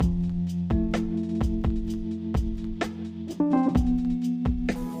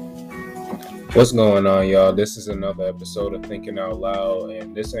What's going on, y'all? This is another episode of Thinking Out Loud,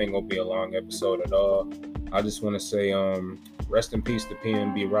 and this ain't gonna be a long episode at all. I just want to say, rest in peace to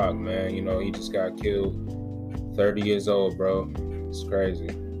PNB Rock, man. You know, he just got killed, 30 years old, bro. It's crazy.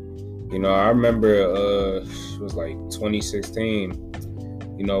 You know, I remember, it was like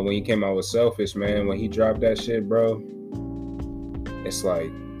 2016. You know, when he came out with Selfish, man. When he dropped that shit, bro, it's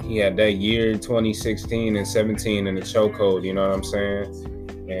like he had that year 2016 and 17 in the chokehold. You know what I'm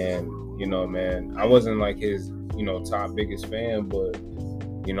saying? And you know, man, I wasn't like his, top biggest fan, but,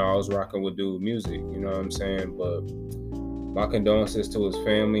 I was rocking with dude music, you know what I'm saying? But my condolences to his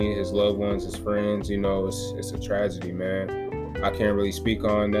family, his loved ones, his friends, it's a tragedy, man. I can't really speak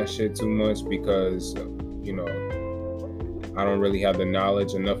on that shit too much because, I don't really have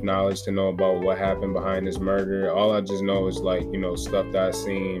enough knowledge to know about what happened behind this murder. All I just know is like, stuff that I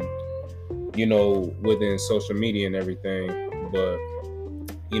seen, within social media and everything. But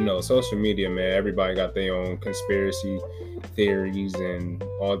social media, man, everybody got their own conspiracy theories and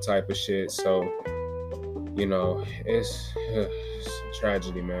all type of shit. So, it's a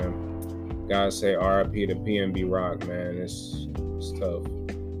tragedy, man. Gotta say RIP to PNB Rock, man. It's tough.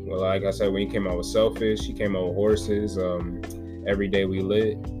 Well, like I said, when he came out with Selfish, he came out with Horses, Every Day We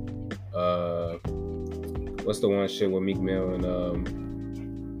Lit. What's the one shit with Meek Mill and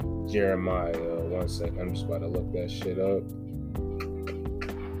Jeremiah? One second, I'm just about to look that shit up.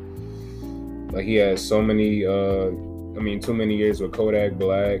 Like he has so many, too many years with Kodak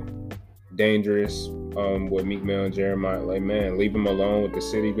Black, Dangerous, with Meek Mill and Jeremiah. Like, man, Leave Him Alone with the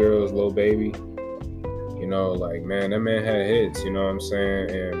City Girls, Lil Baby. Like, man, that man had hits, you know what I'm saying?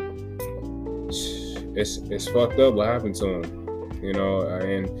 And it's fucked up what happened to him,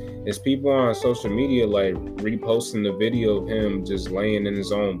 and it's people on social media, like, reposting the video of him just laying in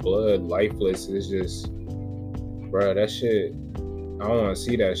his own blood, lifeless. It's just, bro, that shit, I don't want to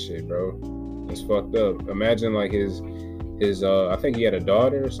see that shit, bro. It's fucked up. Imagine like his I think he had a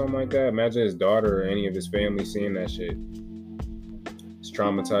daughter or something like that. Imagine his daughter or any of his family seeing that shit. It's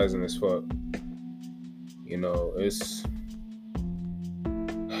traumatizing as fuck. It's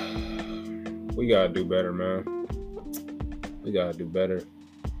we gotta do better, man. We gotta do better.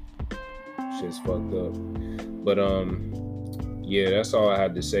 Shit's fucked up. But yeah, that's all I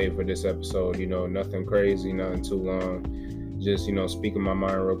had to say for this episode. Nothing crazy, nothing too long. Just, speaking my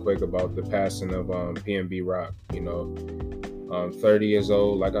mind real quick about the passing of PNB Rock. 30 years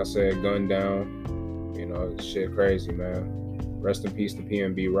old, like I said, gunned down. Shit crazy, man. Rest in peace to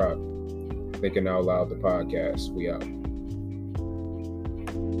PNB Rock. Thinking Out Loud, the podcast. We out.